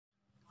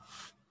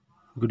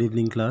Good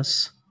evening class.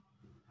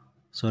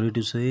 Sorry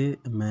to से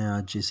मैं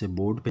आज इसे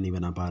बोर्ड पे नहीं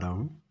बना पा रहा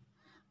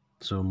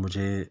हूँ।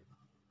 मुझे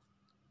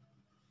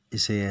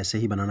इसे ऐसे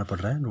ही बनाना पड़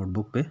रहा है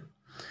नोटबुक पे।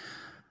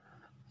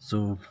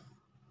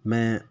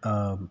 मैं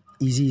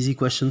इजी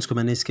क्वेश्चंस को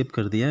मैंने स्किप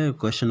कर दिया है।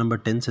 क्वेश्चन नंबर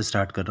 10 से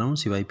स्टार्ट कर रहा हूँ।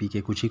 CYP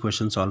के कुछ ही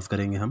क्वेश्चन सॉल्व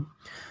करेंगे हम,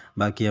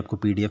 बाकी आपको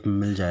PDF में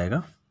मिल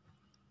जाएगा।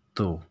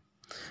 तो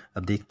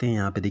अब देखते हैं,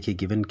 यहाँ पे देखिए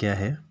गिवन क्या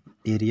है।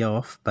 Area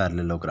of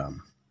parallelogram.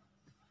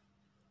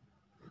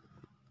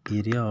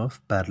 Area of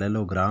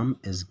parallelogram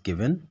is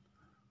given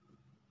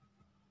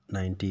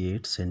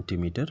 98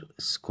 centimeter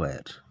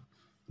square.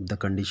 The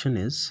condition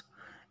is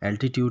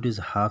altitude is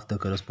half the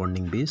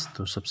corresponding base.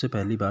 तो सबसे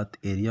पहली बात,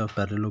 एरिया ऑफ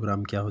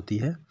पैरेललोग्राम क्या होती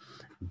है?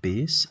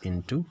 Base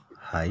into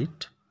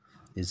height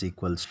is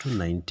equals to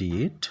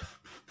 98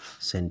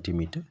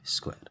 centimetre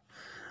square.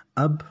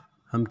 अब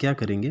हम क्या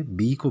करेंगे,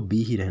 b को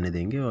b ही रहने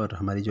देंगे और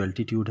हमारी जो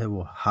अल्टीट्यूड है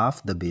वो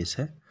हाफ द बेस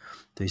है,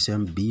 तो इसे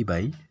हम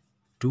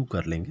b/2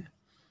 कर लेंगे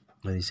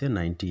और इसे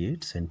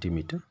 98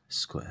 centimetre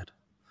square.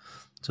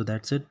 So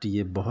that's it.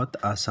 ये बहुत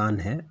आसान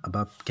है। अब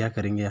आप क्या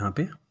करेंगे, यहाँ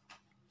पे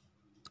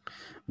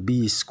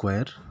बी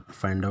स्क्वायर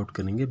फाइंड आउट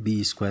करेंगे।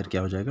 बी स्क्वायर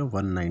क्या हो जाएगा?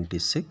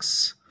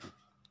 196।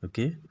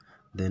 Okay,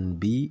 then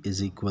B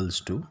is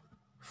equals to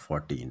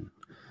 14।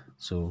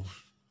 So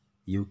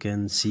you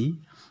can C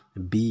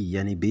B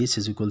यानी base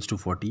is equals to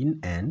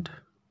 14 and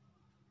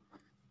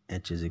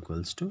H is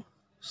equals to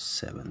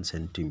 7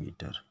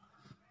 centimetre.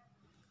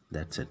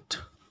 That's it.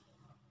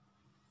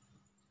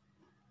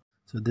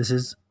 So this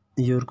is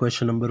your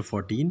question number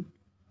 14,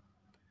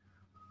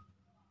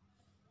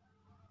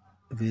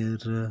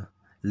 where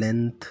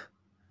length,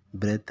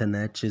 breadth and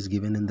h is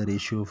given in the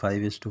ratio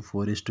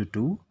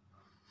 5:4:2.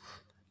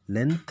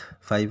 Length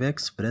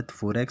 5x, breadth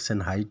 4x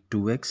and height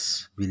 2x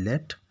we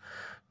let.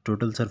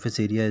 Total surface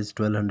area is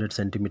 1200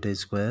 centimeter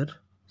square.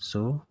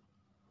 So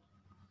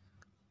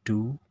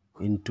 2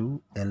 into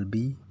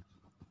LB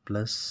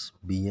plus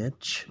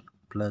BH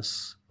plus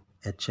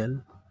HL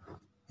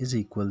is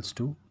equals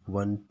to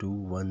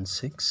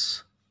 1216.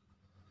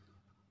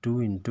 2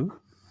 into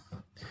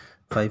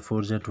 5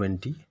 4s are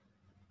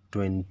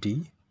 20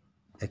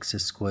 x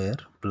square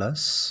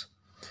plus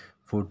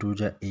 4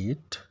 2s are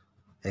 8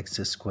 x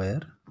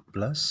square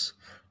plus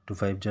 2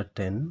 5s are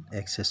 10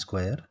 x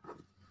square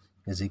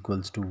is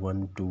equals to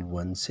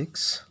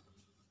 1216.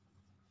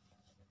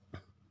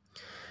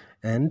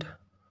 And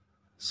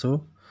so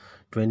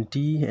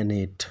 20 and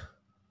 8,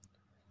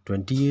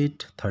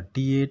 28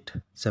 38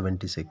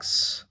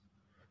 76,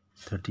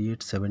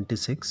 38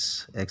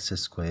 76 x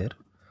square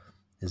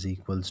is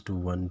equals to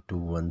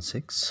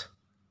 1216.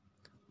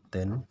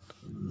 Then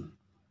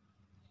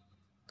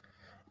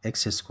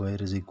x square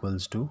is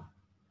equals to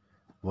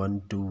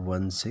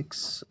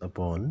 1216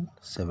 upon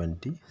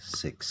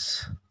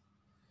 76.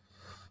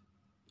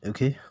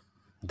 Okay,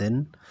 then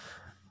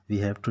we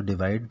have to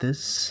divide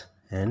this,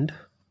 and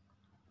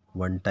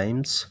 1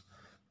 times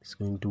is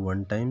going to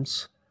 1 times,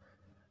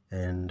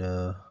 and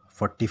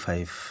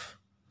 45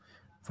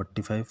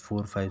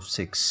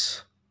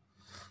 456.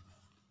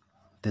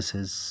 This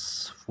is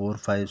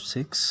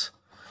 456.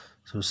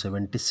 So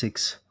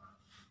 76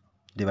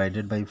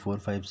 divided by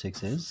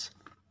 456 is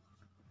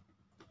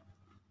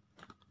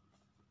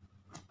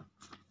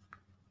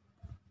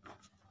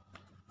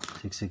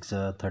 6 6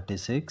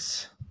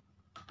 36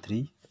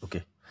 3.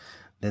 Okay,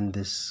 then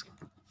this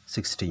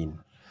 16,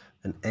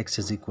 and x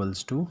is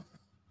equals to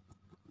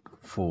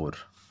 4.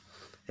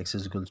 X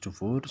is equals to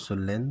 4. So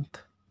length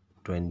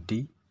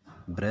 20,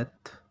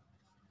 breadth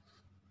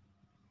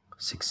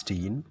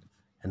 16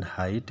 and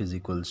height is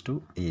equals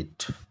to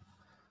 8.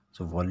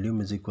 So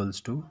volume is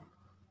equals to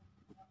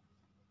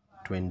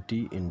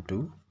 20 into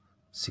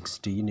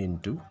 16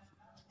 into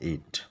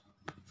 8.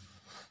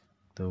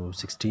 So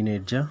 16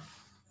 8 ja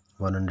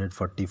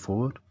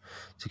 144,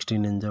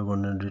 16 in ja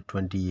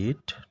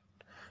 128,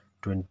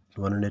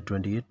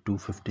 128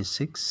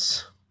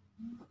 256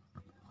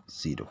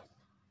 0.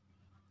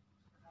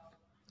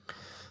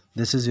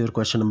 This is your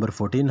question number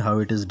 14, how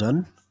it is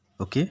done.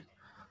 Okay,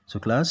 so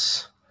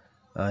class,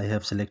 I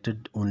have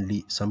selected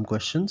only some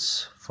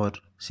questions for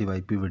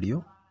CYP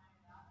video.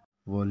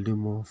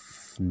 Volume of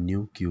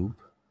new cube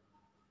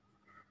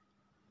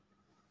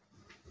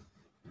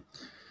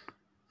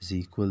is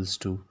equals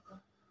to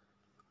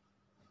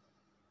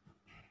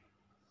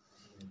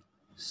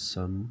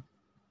sum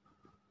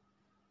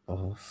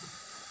of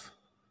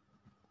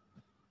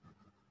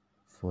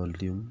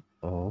volume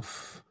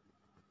of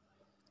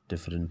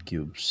different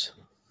cubes.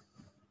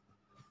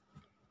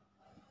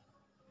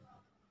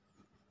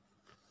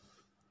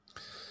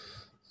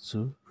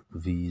 So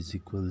V is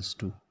equals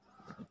to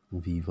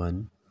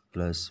V1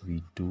 plus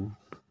V2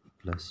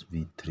 plus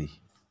V3.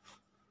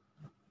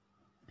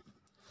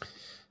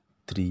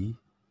 3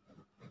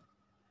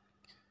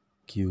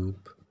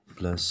 cube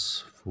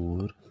plus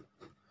 4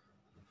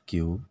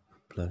 cube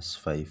plus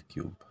 5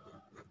 cube.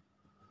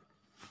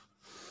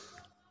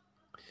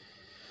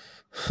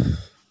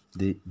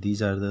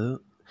 These are the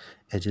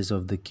edges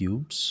of the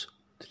cubes: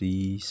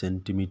 3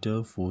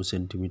 centimeter, 4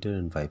 centimeter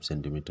and 5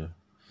 centimeter.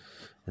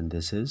 and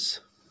this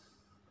is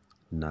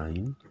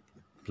 9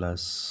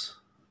 plus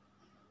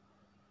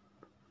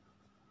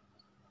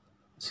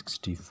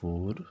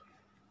 64.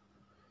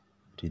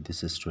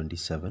 This is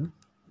 27.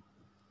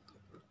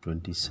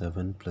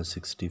 27 plus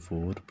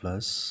 64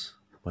 plus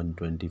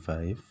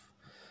 125,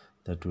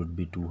 that would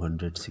be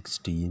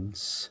 216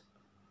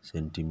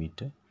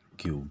 centimeter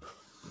cube.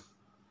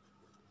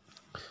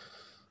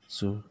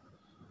 So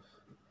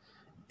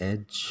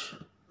edge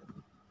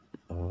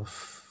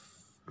of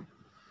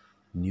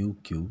new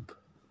cube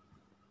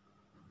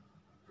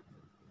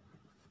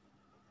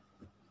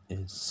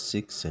is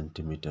 6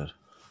 centimeter.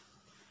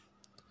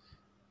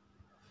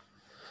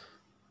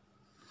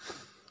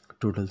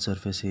 Total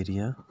surface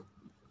area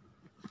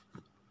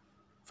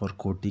for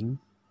coating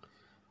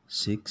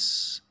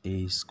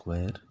 6a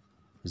square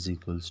is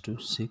equals to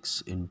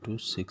 6 into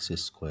 6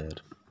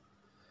 square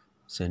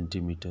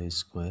centimeter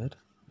square.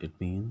 It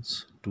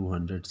means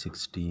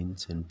 216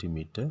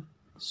 centimeter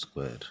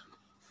square.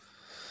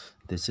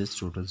 This is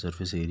total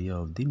surface area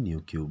of the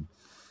new cube.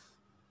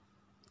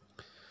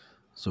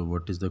 So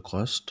what is the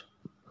cost?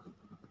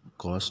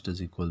 Cost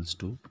is equals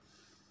to,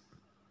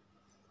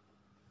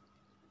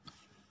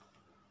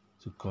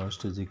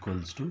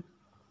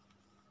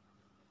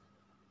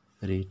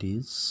 rate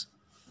is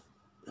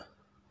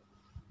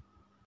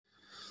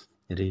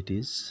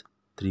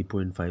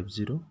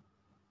 3.50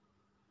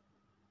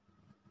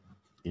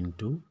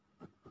 into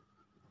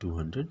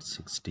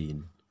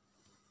 216.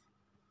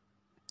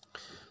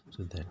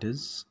 So that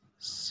is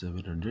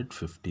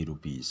 750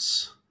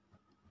 rupees.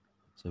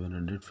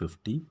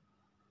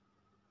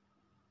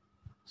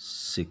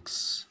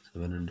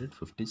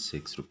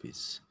 756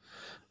 rupees.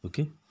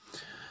 Okay,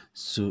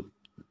 सो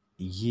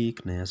ये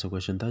एक नया सा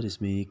question था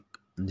जिसमें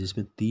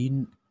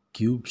 3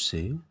 cube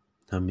से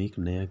हम एक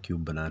नया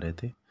क्यूब बना रहे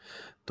थे.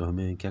 तो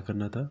हमें क्या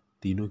करना था?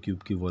 तीनों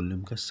क्यूब की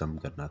वॉल्यूम का सम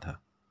करना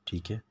था.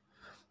 ठीक है,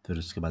 फिर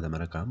उसके बाद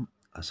हमारा काम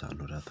आसान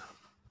हो रहा था.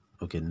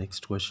 Okay,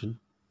 next question.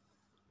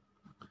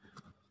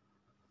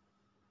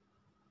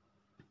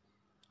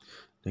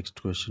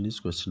 Next question is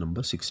question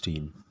number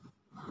 16.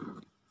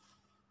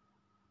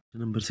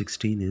 Number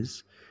 16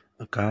 is,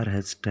 a car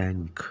has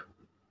tank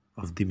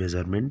of the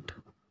measurement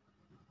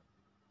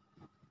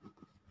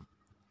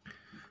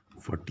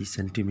 40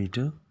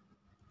 centimeter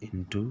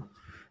into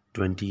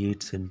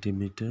 28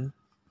 centimeter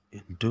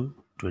into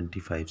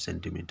 25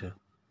 centimeter.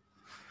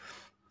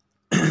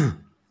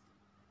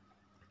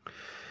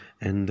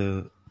 And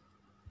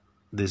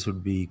this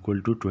would be equal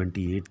to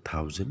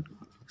 28,000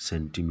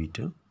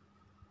 centimeter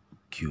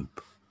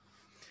cube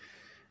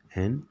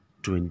and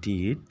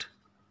 28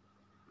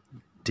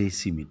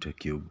 decimeter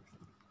cube.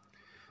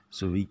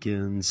 So we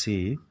can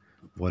say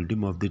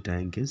volume of the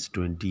tank is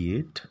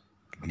 28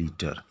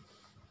 liter.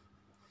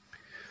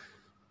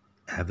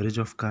 Average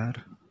of car,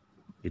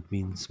 it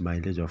means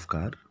mileage of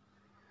car.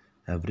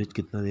 Average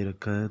कितना दे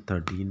रखा है?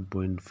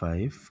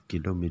 13.5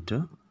 kilometre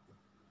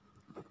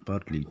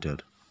पर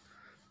litre.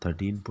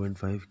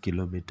 13.5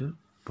 kilometre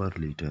पर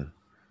litre.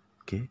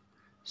 Okay,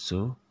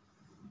 so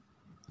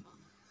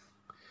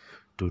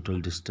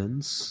total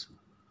distance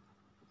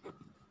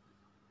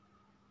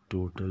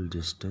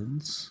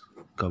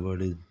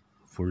covered in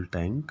full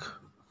tank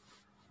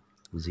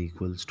is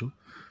equals to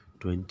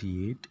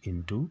 28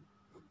 into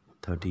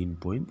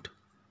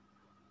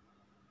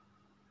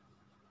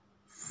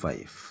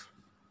 13.5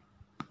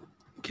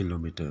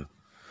 kilometre.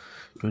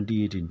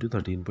 28 into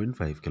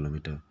 13.5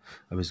 kilometre.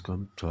 अब इसको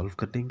हम solve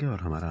कर देंगे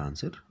और हमारा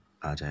आंसर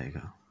आ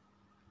जाएगा.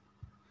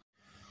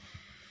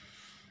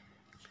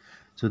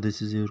 So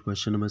this is your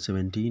question number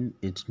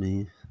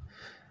 17.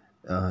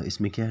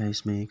 इसमें क्या है?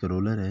 इसमें एक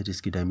रोलर है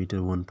जिसकी डायमीटर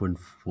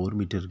 1.4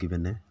 मीटर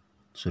गिवन है.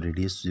 So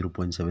radius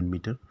 0.7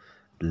 metre.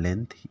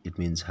 Length, it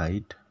means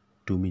height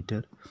 2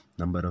 metre.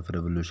 Number of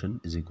revolution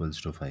is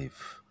equals to 5.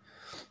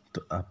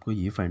 तो आपको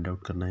ये फाइंड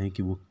आउट करना है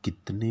कि वो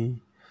कितने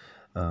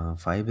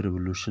 5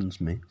 रेवोल्यूशंस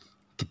में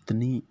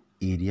कितनी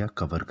एरिया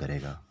कवर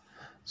करेगा.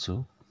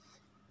 सो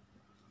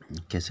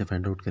कैसे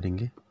फाइंड आउट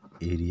करेंगे?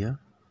 Area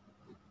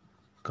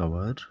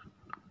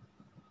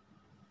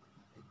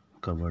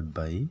covered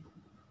by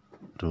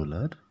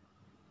roller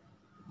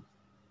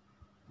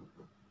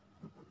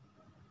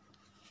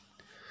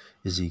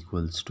is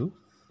equals to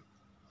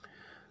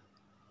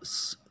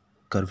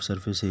curve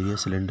surface area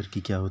cylinder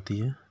की क्या होती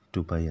है?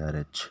 2 पाई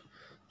RH.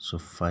 सो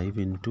 5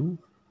 into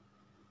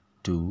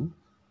 2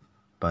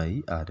 पाई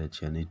RH,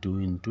 यानी 2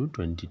 into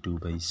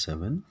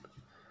 22/7.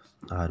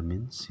 R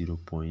means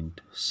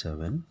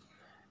 0.7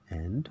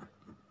 and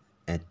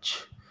H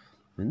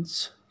means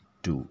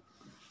 2.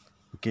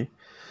 Okay,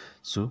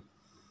 so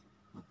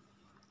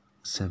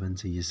 7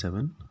 से ये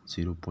 7,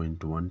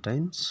 0.1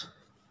 times,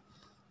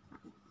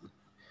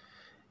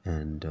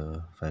 and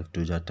 5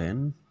 2 जा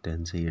 10,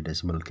 10 से ये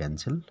डेसिमल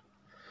कैंसिल,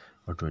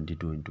 और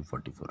 22 into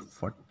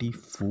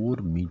 44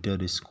 मीटर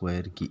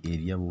स्क्वायर की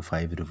एरिया वो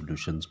 5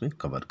 रिवोल्यूशंस में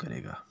कवर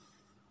करेगा.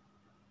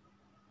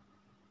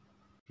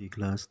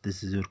 Class, this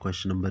is your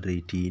question number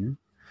 18.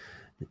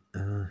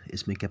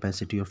 इसमें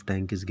capacity of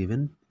tank is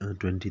given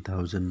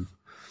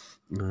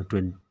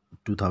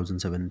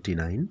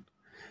 2079.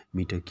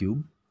 meter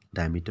cube.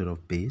 Diameter of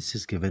base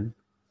is given.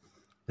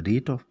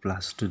 Rate of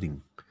plastering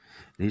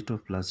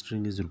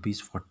is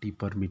 ₹40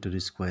 per metre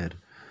square.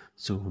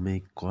 सो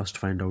हमें cost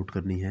find out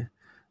करनी है.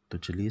 तो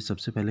चलिए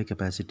सबसे पहले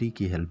कैपेसिटी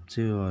की हेल्प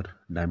से और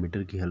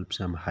डायमीटर की हेल्प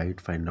से हम हाइट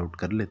फाइंड आउट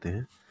कर लेते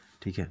हैं.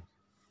 ठीक है.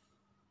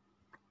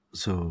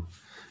 सो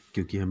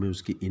क्योंकि हमें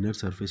उसकी इनर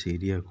सरफेस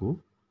एरिया को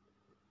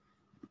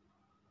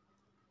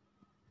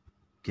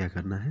क्या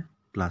करना है,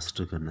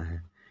 प्लास्टर करना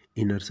है.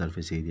 इनर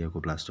सरफेस एरिया को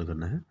प्लास्टर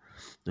करना है.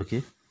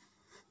 ओके.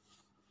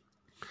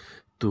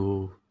 तो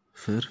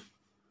फिर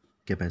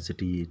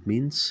capacity it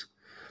means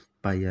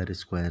pi are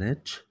square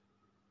H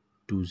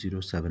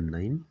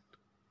 2079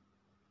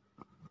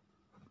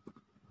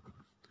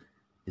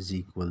 is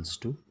equals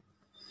to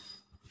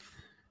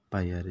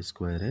pi r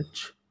square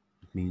h.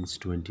 It means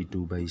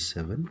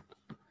 22/7.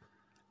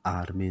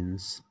 R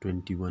means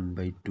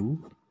 21/2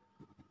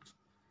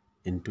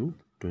 into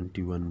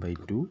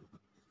 21/2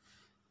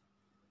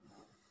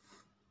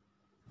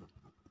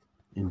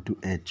 into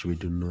h. We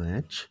don't know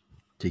h.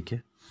 ठीक है.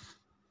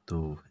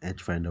 तो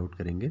h फाइंड आउट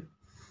करेंगे.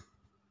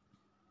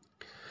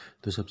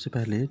 तो सबसे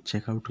पहले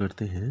चेकआउट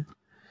करते हैं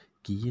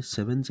कि ये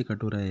 7 से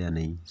कट हो रहा है या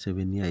नहीं.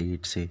 7 या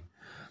 8 से.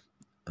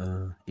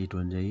 8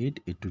 1 जा 8,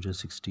 8 2 जा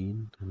 16,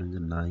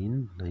 9,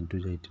 9 2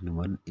 जा 18,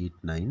 1 8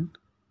 9.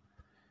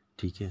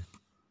 ठीक है.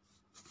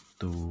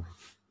 तो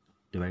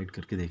डिवाइड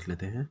करके देख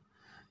लेते हैं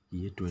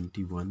ये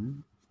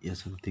 21 या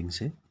समथिंग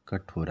से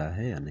कट हो रहा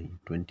है या नहीं.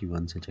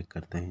 21 से चेक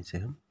करते हैं इसे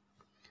हम.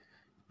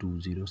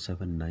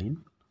 2079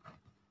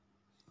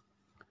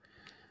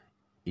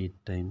 8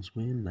 टाइम्स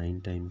में,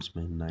 9 टाइम्स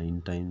में,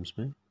 9 टाइम्स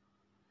में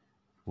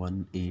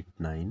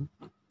 189.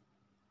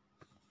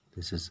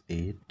 This is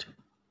 8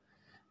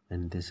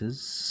 and this is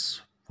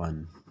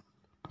 1.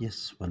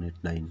 Yes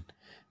 189.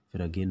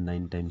 फिर अगेन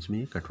 9 टाइम्स में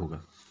ये कट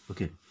होगा.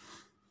 ओके.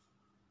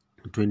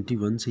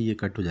 21 से ये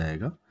कट हो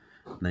जाएगा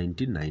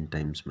 99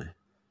 टाइम्स में.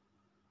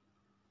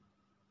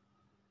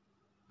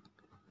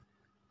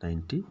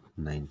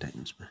 99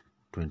 टाइम्स में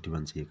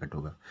 21 से ये कट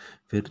होगा.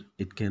 फिर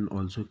it can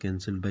also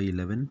cancel by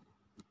 11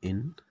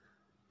 in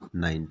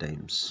 9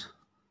 times.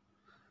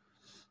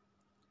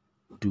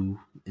 2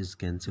 is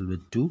cancel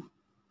with 2.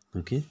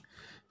 Okay.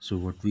 So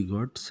what we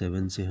got,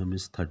 7 से हम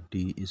इस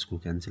 30 इसको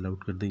कैंसिल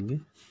आउट कर देंगे.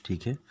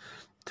 ठीक है.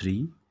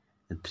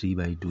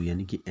 3/2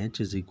 यानी कि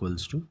h is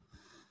equals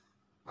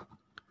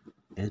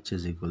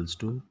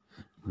to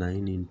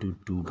 9 into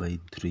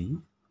 2/3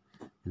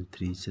 and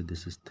 3 से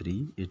this is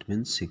 3. It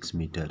means 6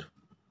 metre.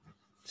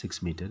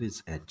 6 metre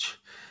is h.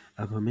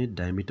 अब हमें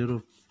diameter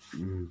of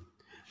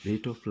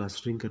rate of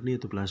plastering करनी है.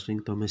 तो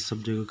प्लास्टरिंग तो हमें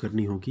सब जगह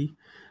करनी होगी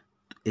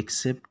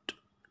एक्सेप्ट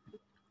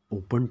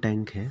ओपन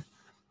टैंक है,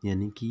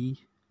 यानी कि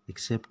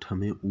एक्सेप्ट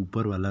हमें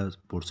ऊपर वाला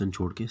पोर्शन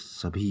छोड़ के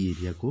सभी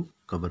एरिया को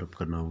कवर अप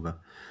करना होगा.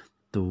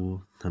 तो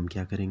हम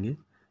क्या करेंगे,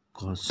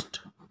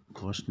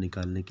 कॉस्ट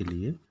निकालने के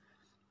लिए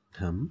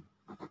हम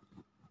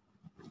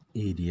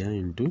एरिया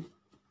इंटू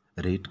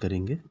रेट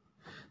करेंगे.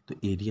 तो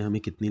एरिया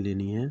हमें कितनी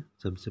लेनी है,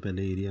 सबसे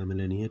पहले एरिया हमें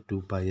लेनी है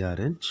 2 पाई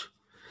R H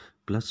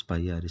plus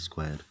pi are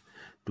square.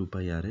 2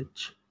 pi R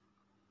H,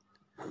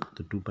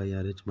 तो 2 पाई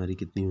आर एच हमारी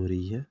कितनी हो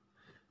रही है,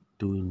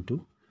 2 into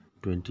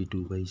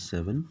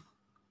 22/7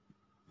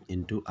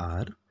 into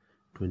are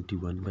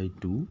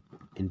 21/2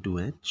 into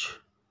H.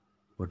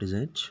 What is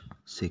H,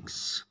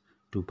 6.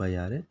 2 pi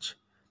R H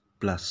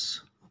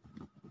plus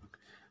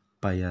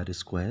pi are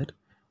square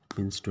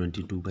means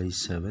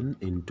 22/7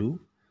 into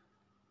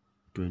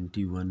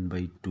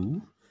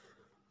 21/2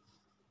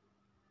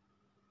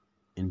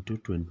 into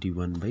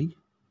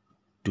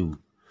 21/2.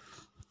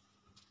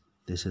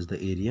 This is the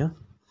area.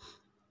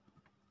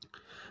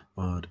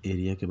 और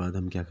area के बाद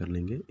हम क्या कर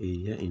लेंगे,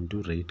 एरिया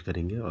इंटू रेट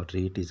करेंगे और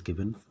रेट इज़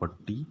गिवन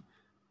 40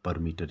 पर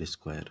मीटर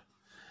स्क्वायर.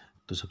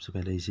 तो सबसे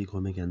पहले इसी को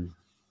हमें क्या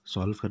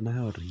सॉल्व करना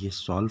है और ये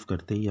सॉल्व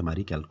करते ही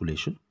हमारी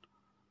कैलकुलेशन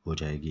हो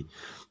जाएगी.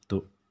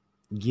 तो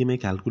ये मैं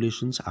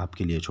कैलकुलेशंस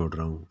आपके लिए छोड़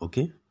रहा हूँ.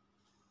 Okay.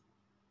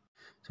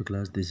 So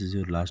class, this is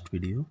your last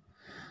video.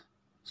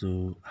 So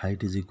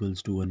height is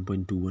equals to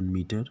 1.21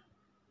 metre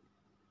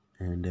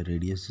and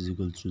radius is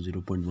equals to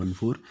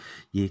 0.14.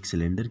 ये एक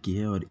सिलेंडर की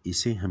है और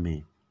इसे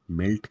हमें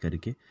मेल्ट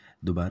करके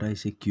दोबारा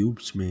इसे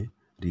क्यूब्स में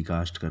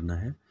रिकास्ट करना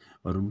है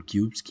और उन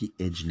क्यूब्स की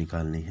एज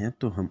निकालनी है.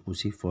 तो हम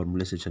उसी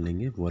फॉर्मूले से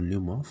चलेंगे.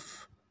 Volume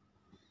of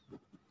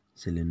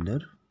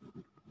cylinder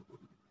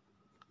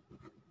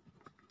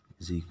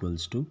is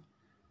equals to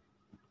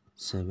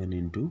 7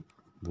 into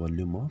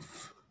volume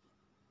of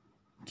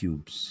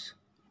cubes.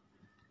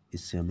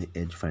 इससे हमें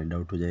एज फाइंड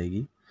आउट हो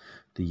जाएगी.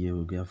 तो ये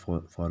हो गया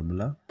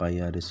formula, pi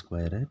are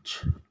square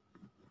H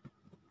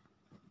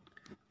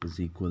is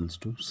equals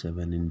to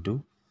 7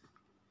 into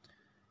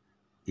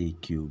A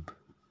cube.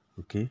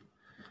 Okay.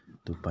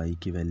 तो पाई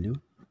की value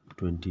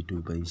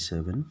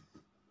 22/7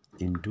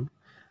 into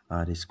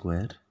are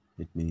square,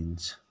 it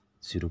means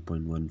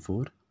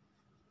 0.14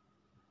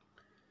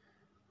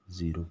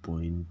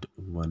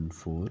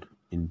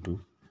 into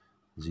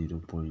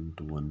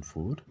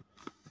 0.14.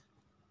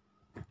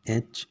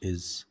 h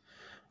is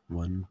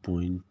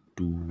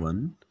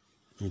 1.21.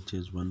 h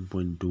is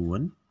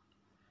 1.21.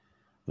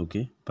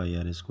 okay, pi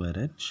r square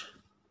h,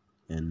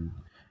 and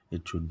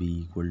it should be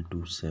equal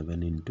to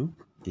 7 into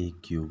a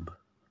cube.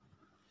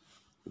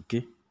 Okay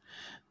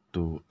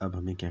तो अब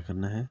हमें क्या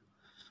करना है,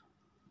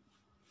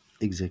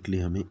 exactly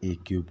हमें ए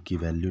cube की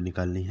वैल्यू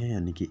निकालनी है,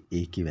 यानी कि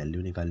ए की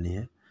वैल्यू निकालनी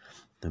है।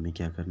 तो हमें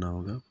क्या करना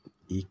होगा,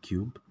 ए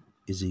cube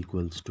is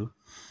equals to,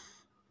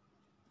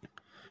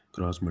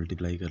 cross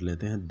multiply कर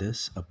लेते हैं,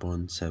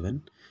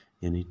 10/7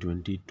 यानी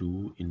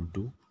 22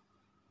 into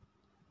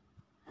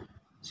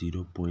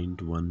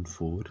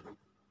 0.14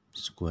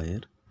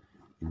 square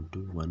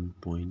into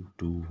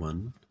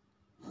 1.21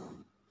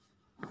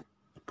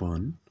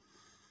 upon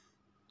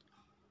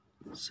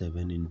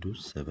 7 into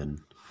 7।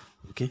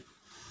 Okay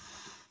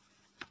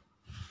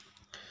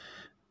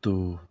तो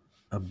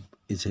अब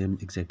इसे हम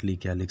एग्जैक्टली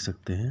क्या लिख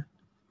सकते हैं,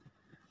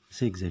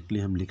 इसे एग्जैक्टली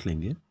हम लिख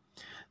लेंगे,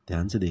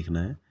 ध्यान से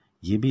देखना है,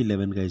 ये भी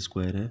 11 का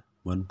स्क्वायर है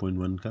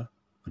 1.1 का,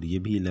 और ये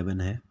भी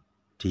 11 है,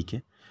 ठीक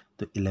है,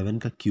 तो 11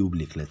 का क्यूब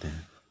लिख लेते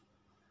हैं।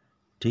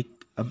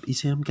 ठीक, अब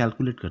इसे हम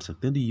कैलकुलेट कर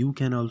सकते हैं, तो you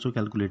can also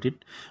calculate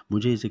it,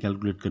 मुझे इसे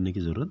कैलकुलेट करने की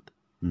ज़रूरत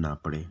ना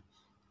पड़े।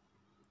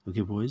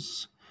 ओके बॉयज़,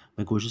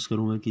 मैं कोशिश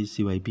करूँगा कि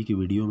CYP की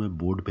वीडियो मैं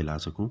बोर्ड पे ला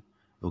सकूँ।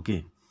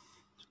 Okay,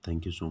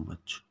 thank you so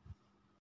much.